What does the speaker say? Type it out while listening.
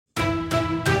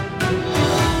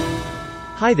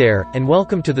Hi there, and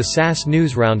welcome to the SaaS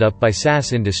News Roundup by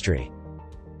SaaS Industry.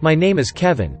 My name is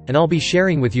Kevin, and I'll be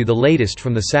sharing with you the latest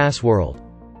from the SaaS world.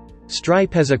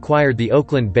 Stripe has acquired the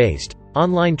Oakland-based,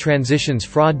 online transitions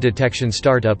fraud detection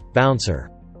startup,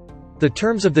 Bouncer. The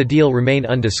terms of the deal remain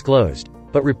undisclosed,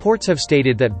 but reports have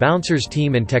stated that Bouncer's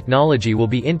team and technology will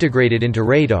be integrated into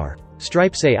Radar,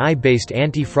 Stripe's AI-based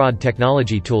anti-fraud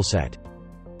technology toolset.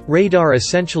 Radar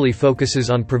essentially focuses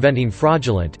on preventing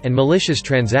fraudulent and malicious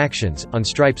transactions on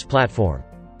Stripe's platform.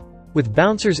 With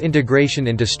Bouncer's integration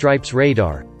into Stripe's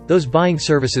Radar, those buying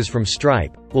services from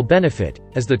Stripe will benefit,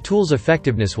 as the tool's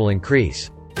effectiveness will increase.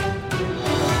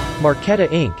 Marqueta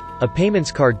Inc., a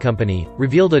payments card company,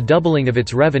 revealed a doubling of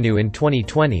its revenue in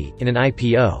 2020 in an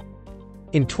IPO.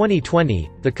 In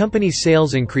 2020, the company's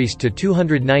sales increased to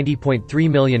 $290.3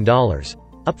 million,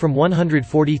 up from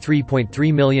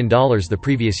 $143.3 million the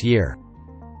previous year.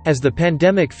 As the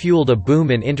pandemic fueled a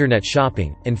boom in internet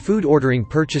shopping, and food ordering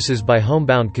purchases by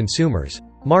homebound consumers,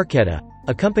 Marqueta,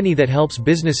 a company that helps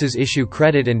businesses issue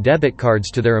credit and debit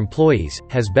cards to their employees,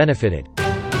 has benefited.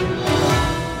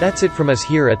 That's it from us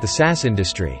here at the SaaS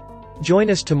Industry.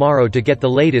 Join us tomorrow to get the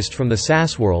latest from the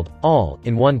SaaS world, all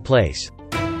in one place.